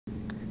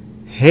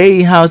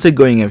Hey, how's it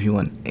going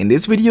everyone? In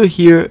this video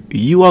here,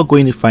 you are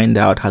going to find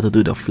out how to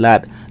do the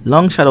flat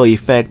long shadow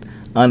effect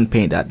on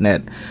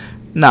Paint.net.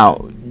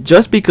 Now,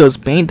 just because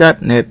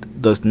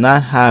Paint.net does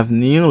not have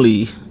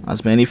nearly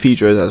as many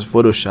features as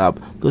Photoshop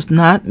does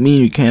not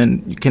mean you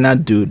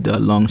cannot do the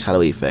long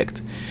shadow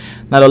effect.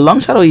 Now, the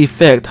long shadow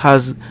effect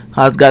has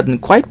gotten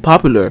quite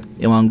popular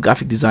among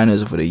graphic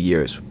designers over the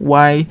years.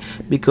 Why?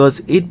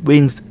 Because it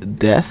brings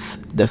depth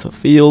of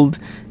field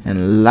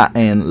and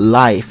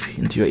life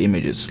into your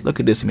images.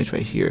 Look at this image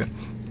right here.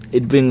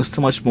 It brings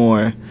so much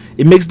more.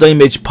 It makes the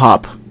image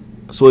pop,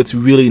 so it's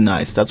really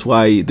nice. That's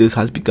why this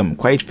has become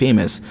quite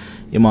famous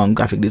among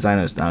graphic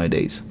designers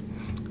nowadays.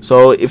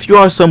 So if you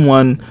are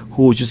someone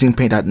who's using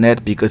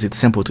Paint.net because it's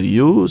simple to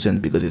use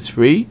and because it's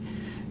free,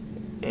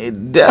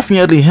 it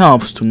definitely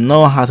helps to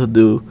know how to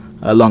do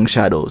long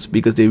shadows,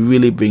 because they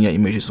really bring your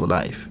images to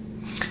life.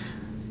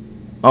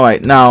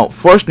 Alright, now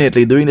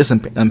fortunately doing this on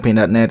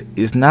Paint.net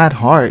is not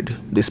hard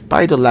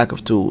despite the lack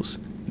of tools.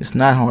 It's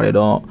not hard at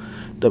all.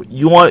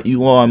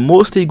 You are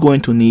mostly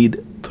going to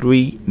need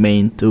three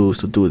main tools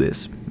to do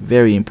this.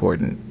 Very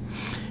important.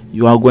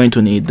 You are going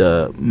to need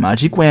the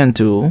Magic Wand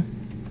tool,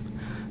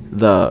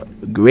 the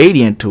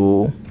Gradient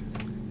tool,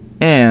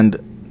 and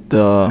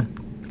the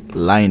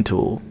Line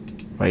tool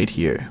right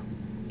here.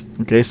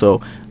 Okay,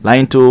 so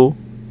Line tool,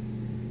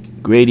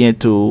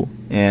 Gradient tool,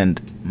 and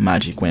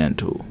Magic Wand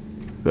tool.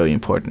 Very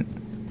important.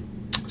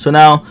 So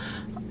now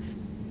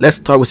let's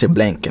start with a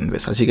blank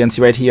canvas. As you can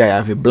see right here, I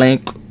have a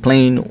blank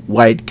plain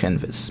white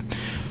canvas.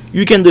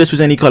 You can do this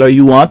with any color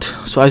you want.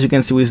 So as you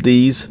can see with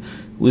these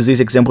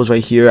examples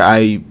right here,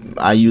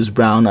 I use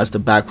brown as the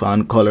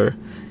background color,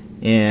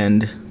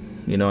 and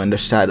you know, in the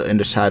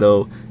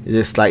shadow is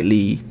a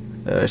slightly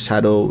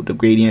the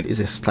gradient is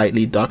a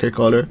slightly darker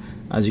color,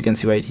 as you can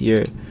see right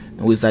here.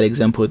 And with that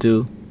example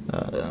too,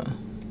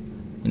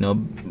 you know,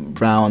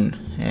 brown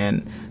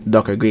and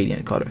darker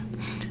gradient color.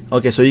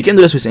 Okay, so you can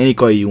do this with any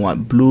color you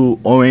want: blue,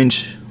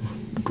 orange,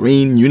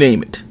 green, you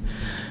name it.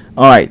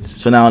 Alright,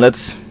 so now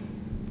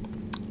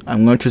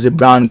I'm going to choose a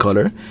brown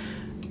color,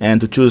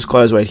 and to choose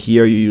colors right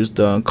here you use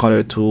the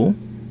color tool.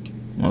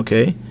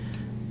 Okay,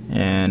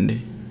 and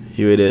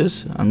here it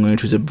is. I'm going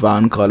to choose a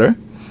brown color,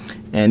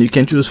 and you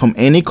can choose from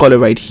any color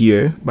right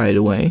here, by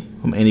the way,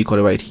 from any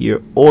color right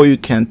here, or you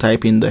can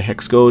type in the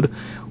hex code,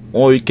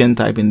 or you can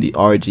type in the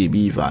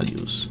RGB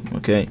values.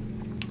 Okay,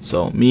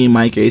 so me, in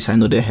my case, I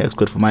know the hex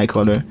code for my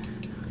color,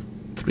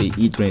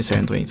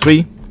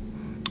 3E2723.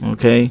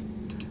 Okay,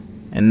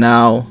 and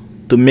now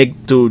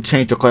to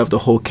change the color of the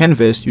whole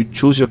canvas, you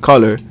choose your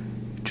color,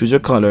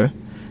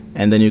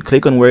 and then you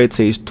click on where it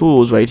says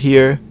tools right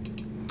here,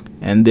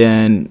 and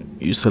then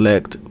you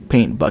select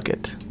paint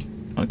bucket.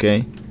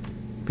 Okay,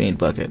 paint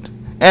bucket,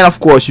 and of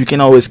course you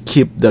can always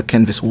keep the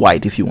canvas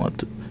white if you want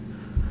to.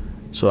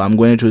 So I'm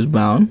going to choose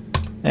brown,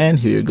 and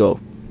here you go.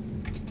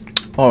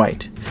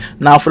 Alright,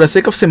 now for the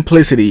sake of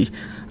simplicity,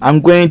 I'm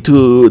going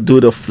to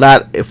do a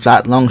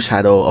flat long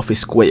shadow of a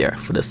square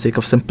for the sake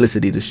of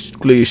simplicity, to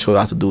clearly show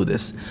how to do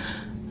this.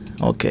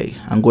 Okay,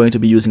 I'm going to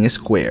be using a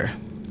square.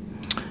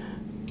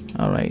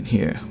 Alright,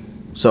 here.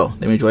 So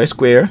let me draw a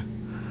square.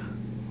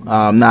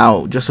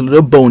 Now just a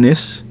little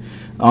bonus.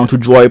 To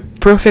draw a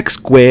perfect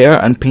square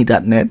on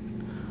Paint.net,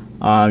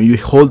 you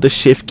hold the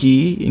shift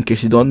key, in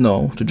case you don't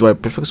know, to draw a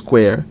perfect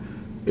square,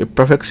 a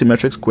perfect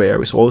symmetric square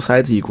with all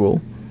sides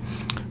equal.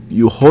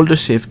 You hold the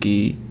shift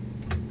key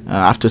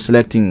after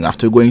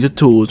going to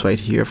tools right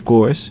here, of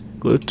course.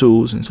 Go to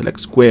tools and select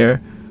square.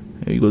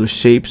 You go to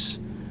shapes,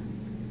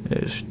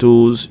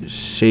 tools,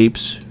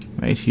 shapes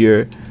right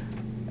here,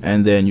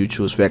 and then you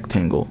choose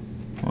rectangle.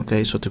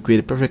 Okay, so to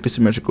create a perfectly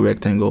symmetrical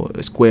rectangle,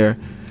 a square,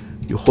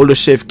 you hold the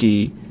shift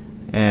key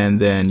and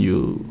then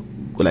you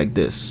go like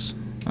this.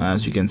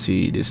 As you can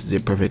see, this is a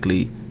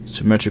perfectly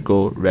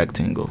symmetrical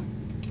rectangle.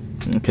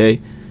 Okay,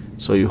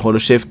 so you hold the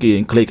shift key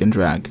and click and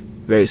drag.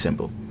 Very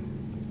simple.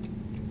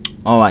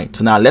 Alright,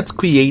 so now let's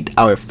create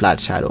our flat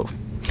shadow.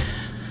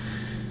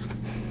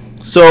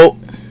 So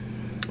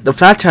the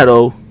flat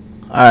shadow,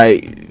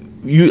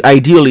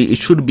 ideally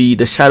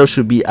the shadow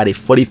should be at a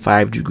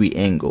 45-degree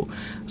angle.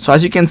 So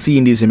as you can see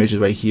in these images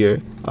right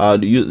here,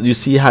 you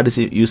see how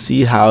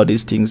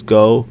these things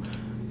go.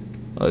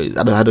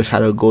 How the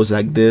shadow goes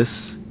like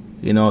this,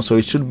 you know. So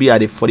it should be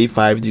at a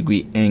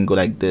 45-degree angle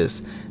like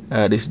this.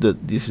 This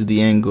is the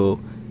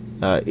angle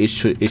it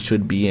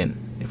should be in,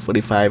 a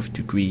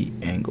 45-degree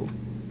angle.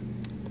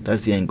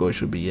 That's the angle it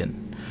should be in.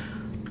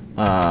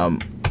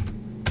 But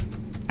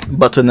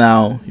so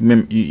now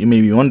you may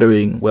be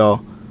wondering,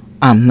 well,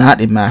 I'm not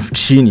a math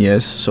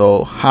genius,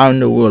 so how in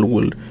the world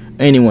will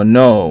anyone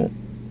know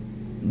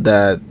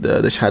that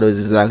the shadow is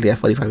exactly at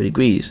 45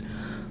 degrees?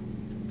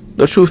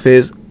 The truth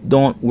is,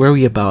 don't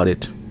worry about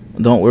it.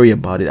 Don't worry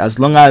about it. As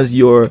long as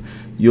your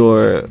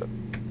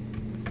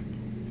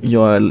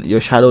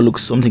shadow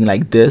looks something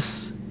like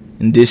this,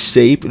 in this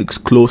shape, it looks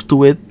close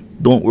to it,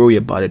 don't worry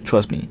about it.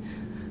 Trust me.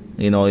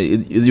 You know,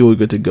 you're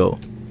good to go.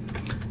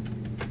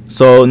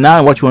 So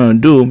now what you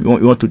want to do,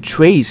 you want to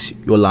trace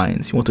your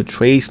lines. You want to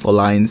trace the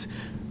lines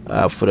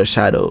for the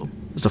shadow.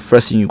 It's the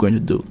first thing you're going to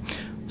do.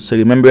 So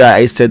remember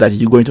I said that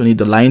you're going to need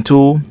the line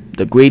tool,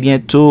 the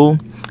gradient tool,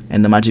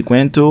 and the magic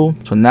wand tool.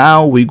 So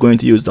now we're going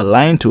to use the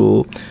line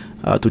tool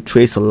to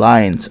trace the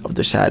lines of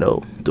the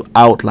shadow, to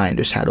outline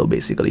the shadow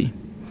basically.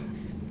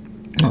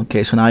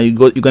 Okay, so now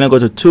you're gonna go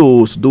to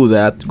tools to do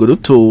that. Go to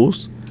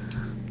tools,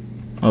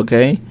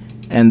 okay,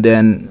 and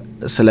then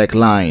select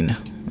line.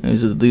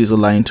 These are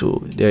line tool.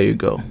 There you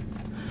go.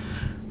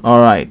 All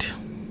right,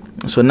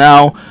 so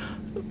now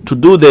to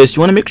do this,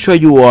 you want to make sure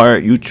you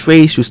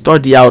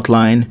start the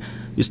outline,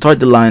 you start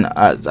the line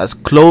as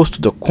close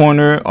to the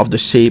corner of the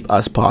shape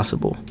as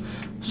possible.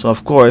 So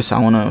of course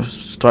I want to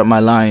start my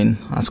line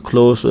as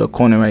close to the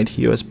corner right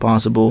here as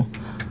possible.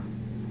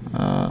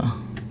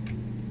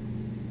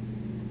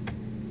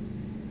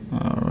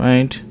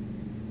 Alright,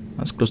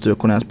 as close to the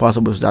corner as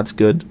possible, so that's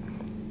good.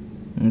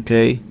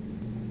 Okay,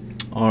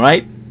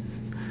 alright,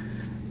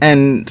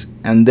 and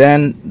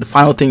then the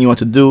final thing you want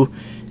to do,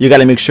 you got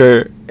to make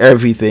sure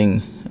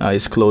everything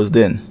is closed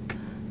in.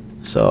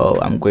 So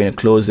I'm going to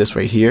close this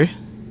right here.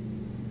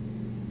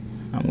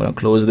 I'm going to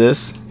close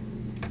this.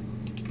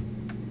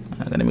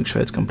 I'm going to make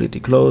sure it's completely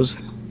closed.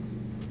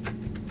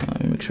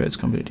 Let me make sure it's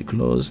completely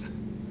closed.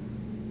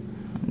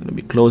 I'm going to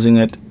be closing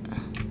it.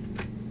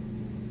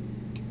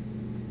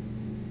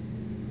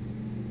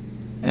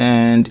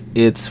 And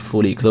it's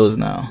fully closed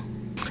now.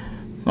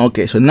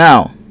 Okay, so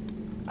now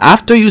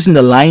after using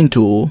the line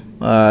tool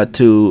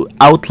to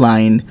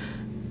outline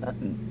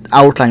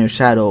your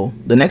shadow,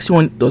 the next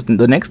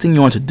thing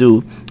you want to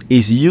do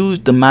is use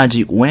the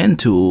magic wand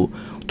tool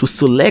to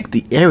select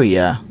the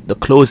area, the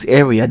closed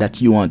area that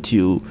you want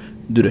to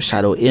do the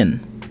shadow in.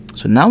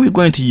 So now we're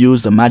going to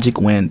use the magic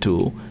wand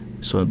tool.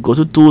 So go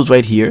to tools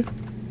right here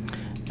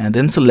and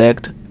then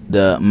select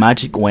the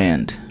magic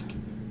wand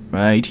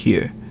right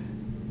here.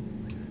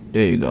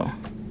 There you go.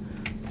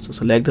 So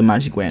select the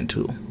magic wand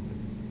tool.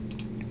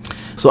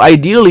 So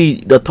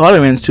ideally the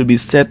tolerance should be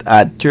set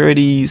at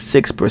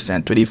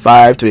 36%,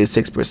 35,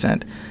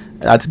 36%.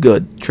 That's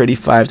good.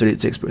 35,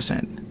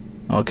 36%.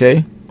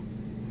 Okay.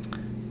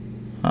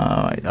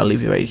 Alright, I'll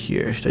leave it right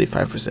here.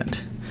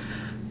 35%.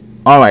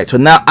 Alright, so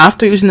now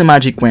after using the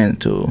magic wand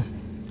tool,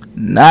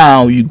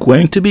 now you're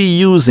going to be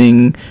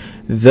using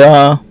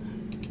the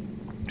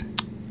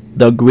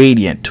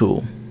gradient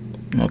tool.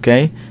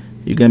 Okay.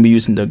 You're going to be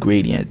using the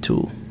gradient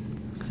tool.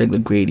 Select the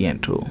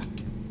gradient tool.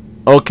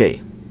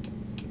 Okay.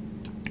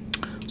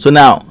 So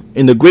now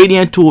in the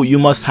gradient tool, you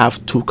must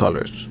have two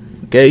colors.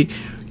 Okay.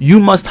 You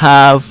must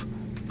have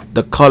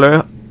the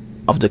color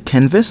of the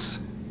canvas.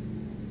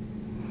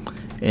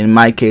 In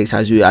my case,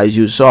 as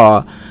you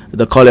saw,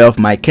 the color of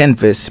my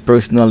canvas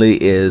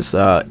personally is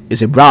a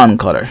brown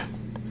color.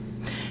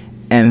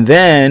 And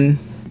then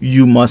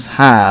you must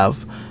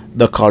have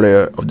the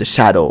color of the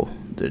shadow.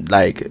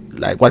 Like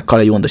what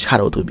color you want the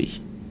shadow to be.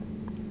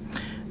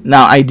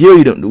 Now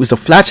ideally with a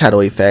flat shadow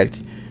effect,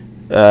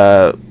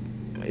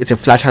 it's a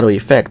flat shadow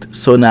effect,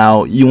 so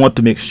now you want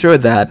to make sure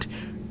that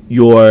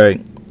your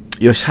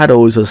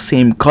shadow is the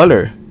same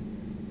color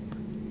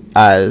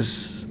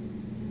as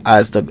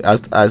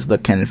the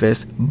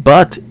canvas,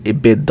 but a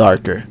bit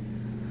darker.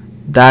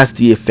 That's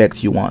the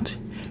effect you want.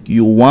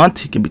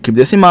 Keep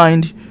this in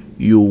mind,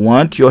 you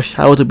want your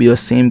shadow to be the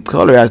same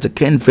color as the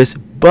canvas,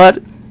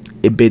 but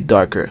a bit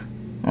darker.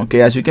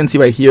 Okay, as you can see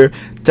right here,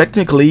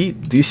 technically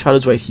these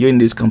shadows right here in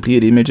these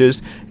completed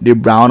images, they're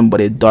brown, but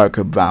a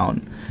darker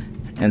brown,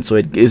 and so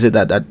it gives it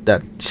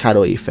that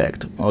shadow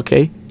effect.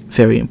 Okay,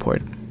 very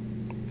important.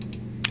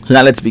 So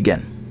now let's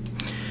begin.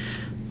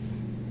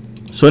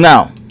 So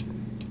now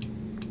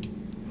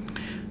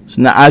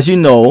as you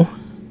know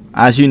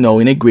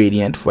in a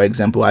gradient, for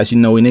example, the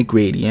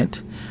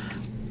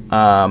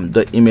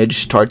image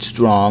starts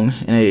strong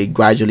and it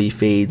gradually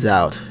fades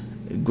out.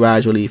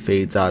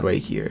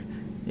 Right here.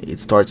 It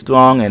starts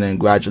strong and then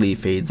gradually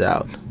fades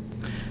out.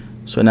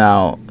 So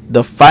now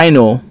the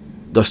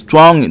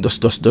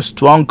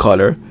strong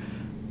color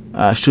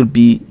should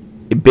be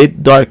a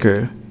bit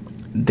darker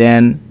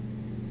than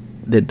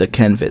the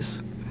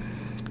canvas.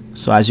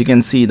 So as you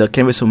can see, the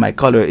canvas of my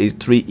color is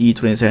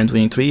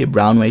 3E2723,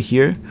 brown right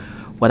here.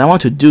 What I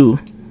want to do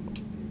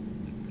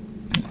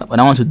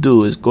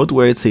is go to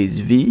where it says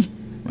V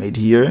right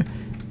here,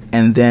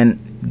 and then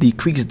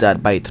decrease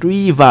that by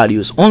 3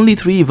 values, only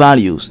 3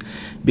 values,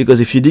 because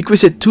if you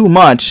decrease it too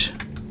much,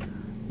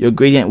 your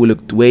gradient will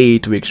look way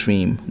too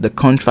extreme. The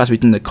contrast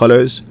between the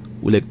colors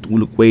will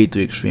look way too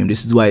extreme.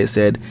 This is why I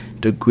said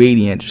the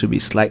gradient should be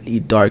slightly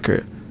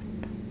darker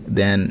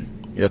than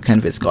your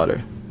canvas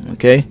color.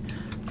 Okay,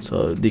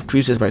 so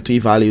decrease this by 3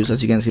 values.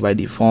 As you can see, by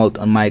default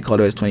on my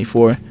color is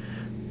 24.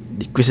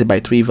 Decrease it by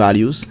 3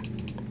 values.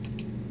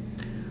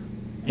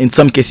 In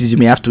some cases you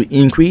may have to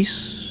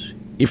increase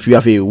if you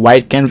have a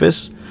white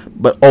canvas,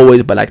 but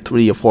always by like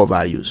 3 or 4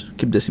 values.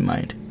 Keep this in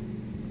mind.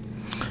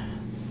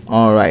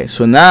 Alright,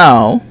 so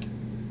now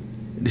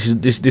this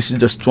is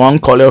the strong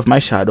color of my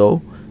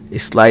shadow, a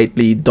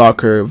slightly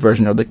darker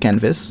version of the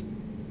canvas.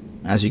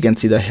 As you can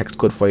see, the hex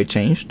code for it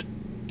changed.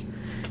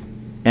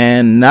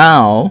 And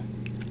now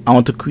I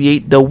want to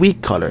create the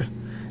weak color.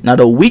 Now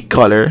the weak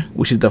color,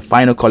 which is the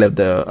final color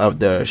of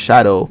the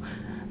shadow,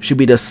 should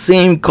be the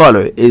same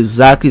color,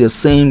 exactly the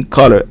same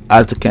color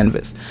as the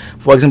canvas.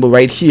 For example,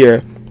 right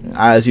here,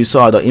 as you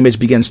saw, the image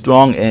begins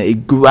strong and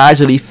it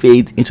gradually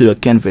fades into the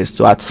canvas.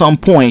 So at some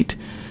point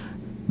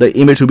the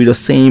image will be the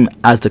same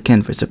as the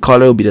canvas, the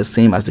color will be the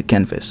same as the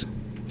canvas.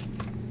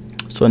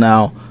 So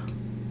now,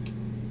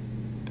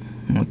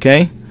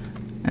 okay,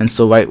 and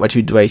so what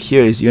you do right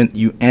here is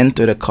you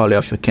enter the color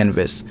of your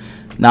canvas.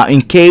 Now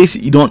in case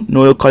you don't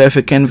know the color of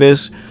your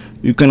canvas,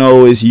 you can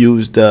always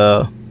use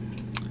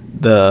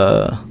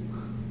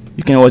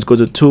you can always go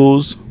to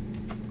tools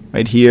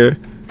right here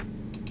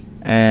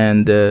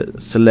and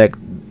select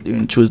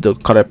and choose the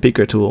color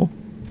picker tool.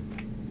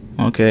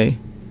 Okay,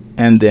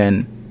 and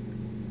then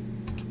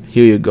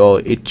here you go,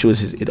 it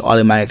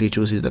automatically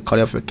chooses the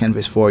color of your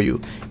canvas for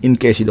you, in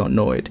case you don't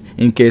know it,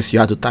 in case you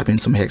have to type in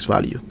some hex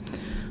value.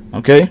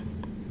 Okay,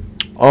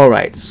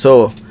 alright,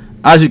 so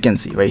as you can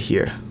see right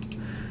here,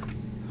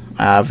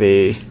 I have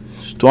a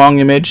strong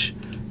image,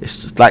 it's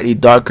slightly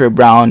darker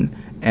brown,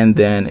 and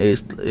then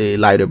it's a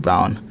lighter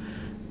brown,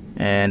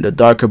 and the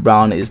darker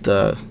brown is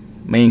the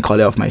main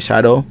color of my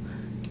shadow,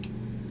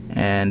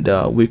 and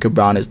weaker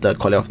brown is the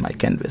color of my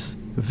canvas.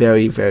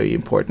 Very, very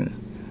important.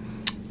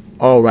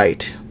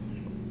 Alright,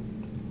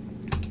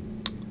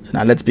 so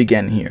now let's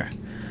begin here.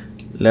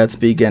 Let's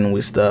begin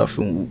with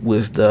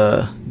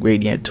the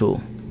gradient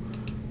tool.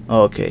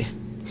 Okay,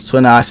 so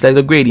now I select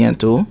the gradient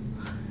tool,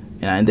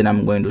 and then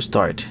I'm going to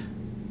start.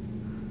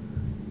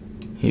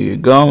 Here you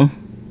go.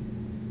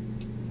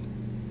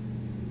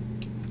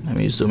 Let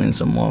me zoom in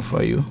some more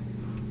for you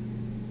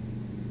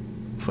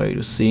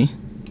to see.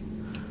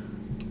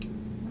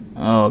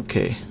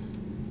 Okay,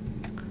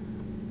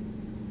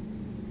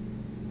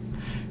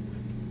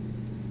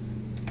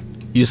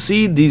 you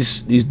see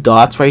these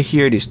dots right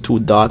here, these two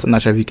dots. I'm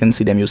not sure if you can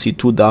see them. You see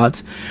two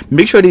dots.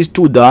 Make sure these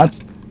two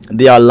dots,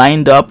 they are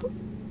lined up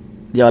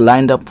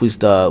with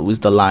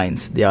the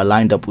lines. They are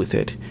lined up with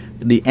it.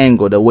 The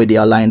angle, the way they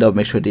are lined up,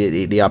 make sure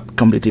they are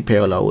completely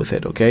parallel with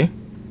it. Okay,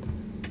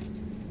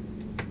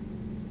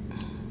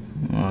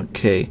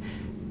 okay,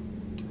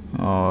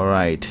 all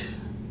right,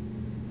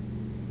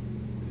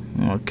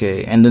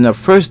 okay, and then the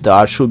first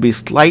dot should be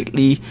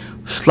slightly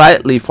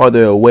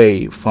farther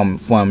away from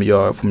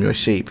your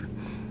shape.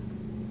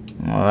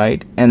 All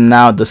right, and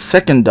now the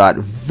second dot,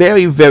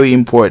 very, very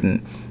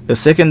important, the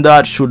second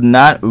dot should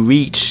not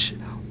reach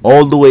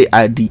all the way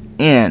at the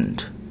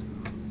end.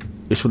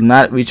 It should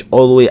not reach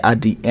all the way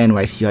at the end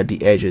right here at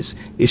the edges.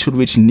 It should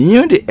reach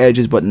near the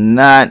edges, but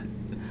not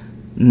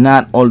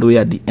all the way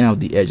at the end of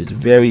the edges.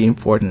 Very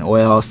important, or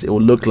else it will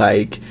look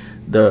like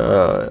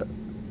the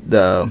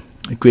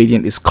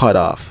gradient is cut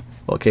off.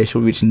 Okay, it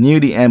should reach near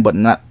the end, but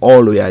not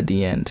all the way at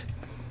the end.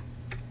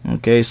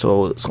 Okay,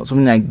 so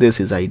something like this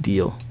is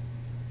ideal.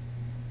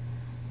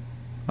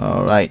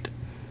 All right.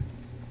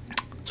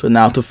 So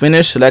now to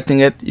finish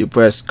selecting it, you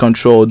press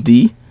Ctrl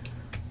D.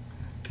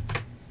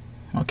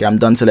 Okay, I'm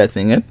done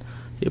selecting it.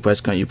 You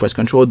press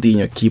Ctrl D in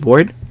your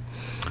keyboard.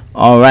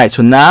 All right,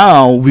 so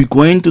now we're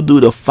going to do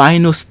the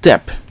final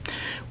step.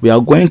 We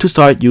are going to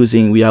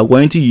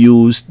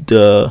use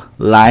the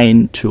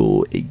line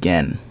tool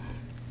again.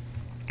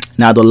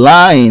 Now the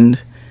line,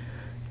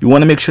 you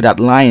want to make sure that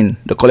line,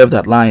 the color of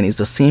that line is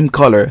the same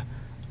color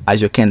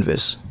as your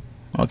canvas.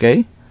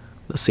 Okay,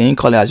 the same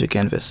color as your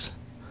canvas,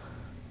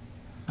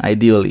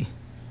 ideally.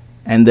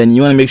 And then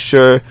you want to make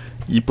sure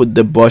you put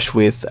the brush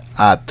width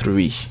at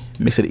 3.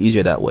 Makes it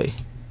easier that way,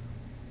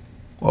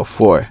 or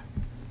 4.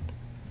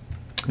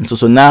 And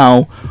so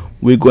now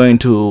we're going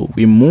to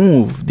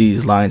remove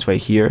these lines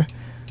right here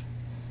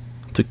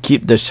to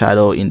keep the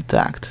shadow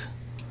intact.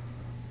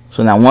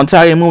 So now once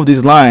I remove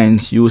these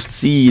lines, you will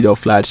see the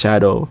flat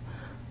shadow.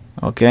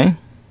 Okay,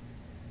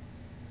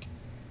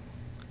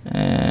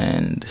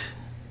 and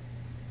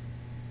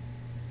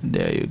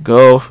there you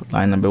go,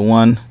 line number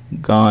 1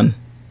 gone.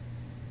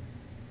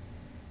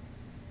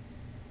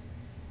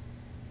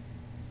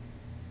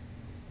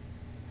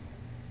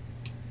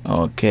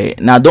 Okay,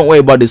 now don't worry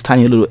about these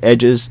tiny little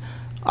edges.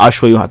 I'll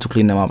show you how to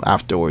clean them up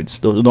afterwards.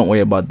 Don't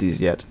worry about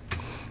these yet.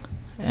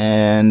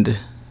 And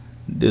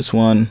this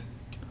one,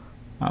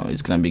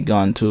 it's gonna be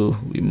gone too.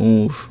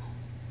 Remove.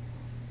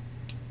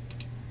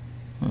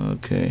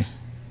 Okay,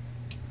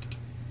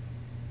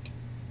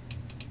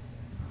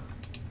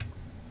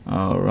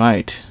 all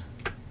right,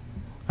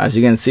 as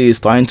you can see, it's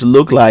starting to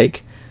look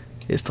like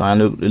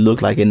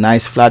a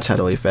nice flat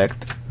shadow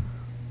effect.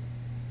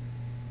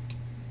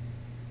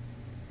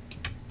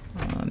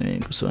 Let me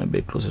go so a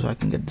bit closer so I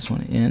can get this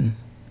one in.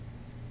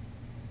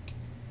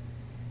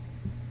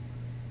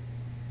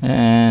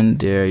 And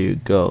there you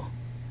go.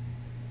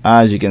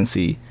 As you can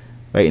see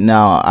right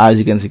now, as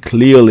you can see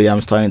clearly,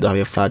 I'm starting to have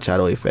a flat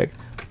shadow effect.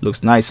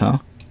 Looks nice, huh?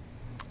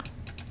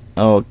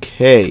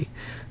 Okay,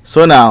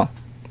 so now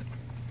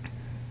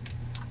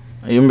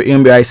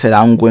remember I said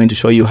I'm going to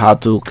show you how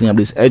to clean up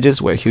these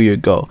edges. Well, here you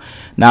go.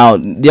 Now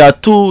there are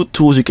two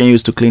tools you can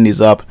use to clean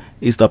these up.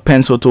 It's the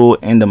pencil tool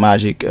and the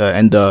magic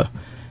and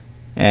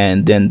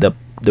then the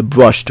the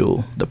brush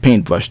tool, the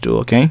paint brush tool.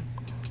 Okay,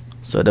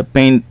 so the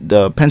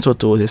pencil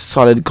tool is a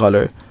solid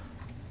color.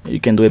 You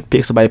can do it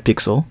pixel by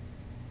pixel,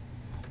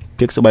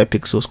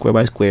 square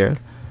by square.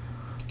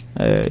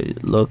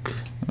 Look,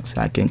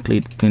 so I can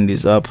clean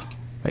this up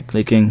by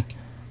clicking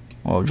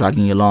or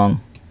dragging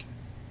along.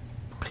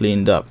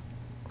 Cleaned up.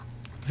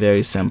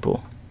 Very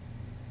simple.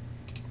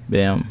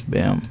 Bam,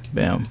 bam,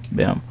 bam,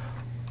 bam.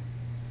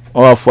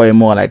 Or for a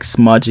more like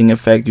smudging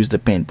effect, use the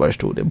paintbrush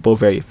tool. They're both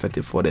very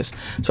effective for this.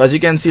 So as you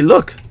can see,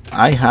 look,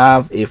 I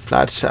have a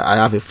flat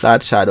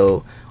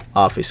shadow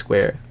of a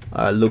square.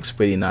 Looks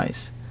pretty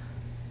nice.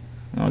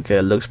 Okay,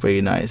 it looks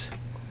pretty nice.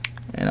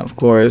 And of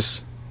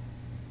course,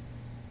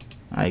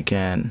 I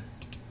can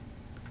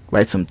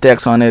write some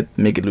text on it,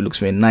 make it look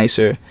way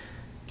nicer.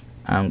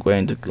 I'm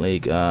going to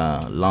click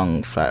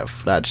long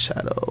flat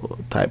shadow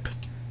type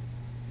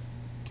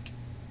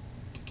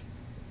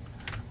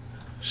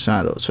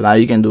shadow. So now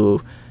you can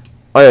do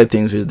other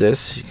things with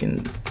this. You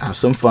can have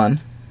some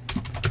fun.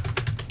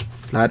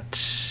 Flat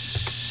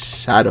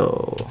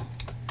shadow.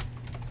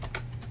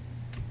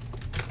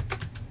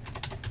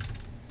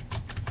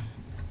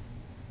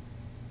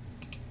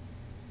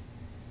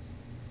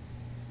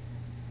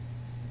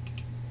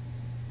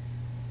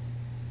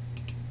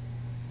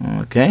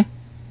 Okay,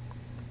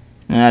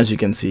 as you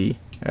can see,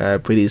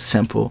 pretty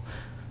simple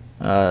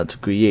to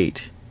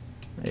create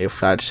a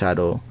flat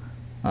shadow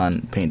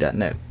on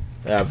Paint.net.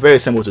 Very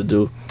simple to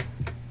do,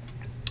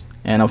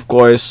 and of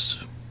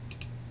course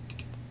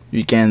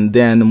you can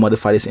then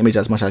modify this image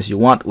as much as you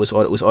want with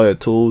all your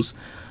tools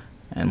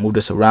and move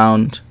this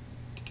around,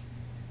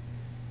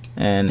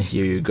 and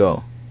here you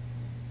go.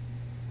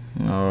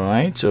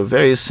 Alright, so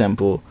very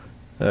simple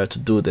to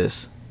do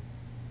this.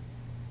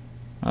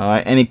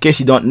 Alright, and in case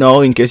you don't know,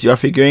 in case you are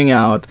figuring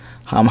out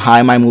how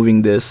am I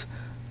moving this,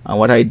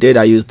 what I did,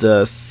 I used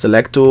the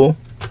select tool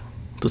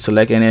to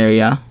select an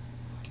area.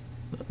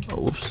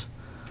 Oops.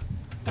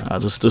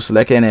 Just to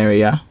select an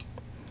area,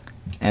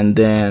 and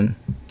then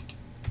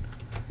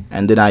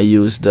I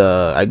use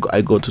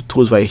I go to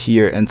tools right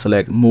here and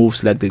select move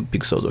selected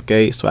pixels.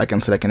 Okay, so I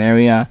can select an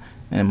area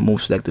and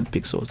move selected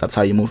pixels. That's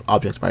how you move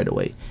objects, by the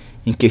way,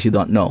 in case you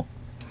don't know.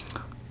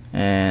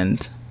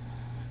 And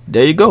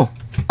there you go.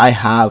 I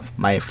have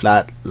my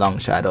flat long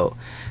shadow.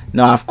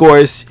 Now of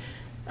course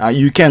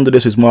you can do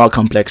this with more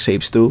complex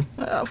shapes too.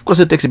 Of course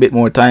it takes a bit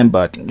more time,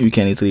 but you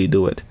can easily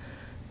do it.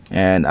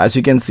 And as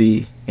you can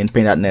see in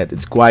Paint.net,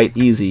 it's quite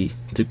easy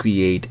to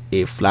create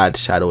a flat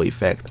shadow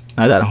effect.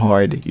 Not that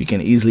hard. You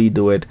can easily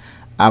do it.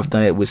 I've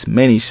done it with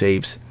many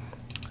shapes.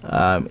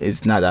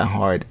 It's not that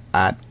hard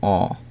at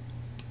all,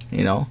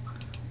 you know,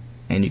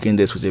 and you can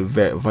do this with a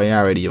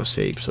variety of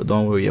shapes, so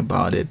don't worry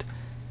about it.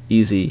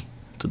 Easy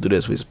to do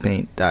this with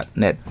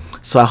Paint.net.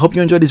 So I hope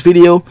you enjoyed this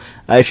video.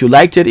 If you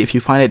liked it, if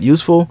you find it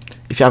useful,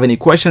 if you have any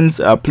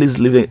questions, please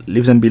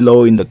leave them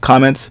below in the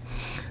comments.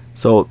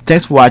 So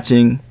thanks for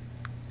watching,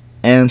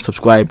 and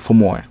subscribe for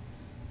more.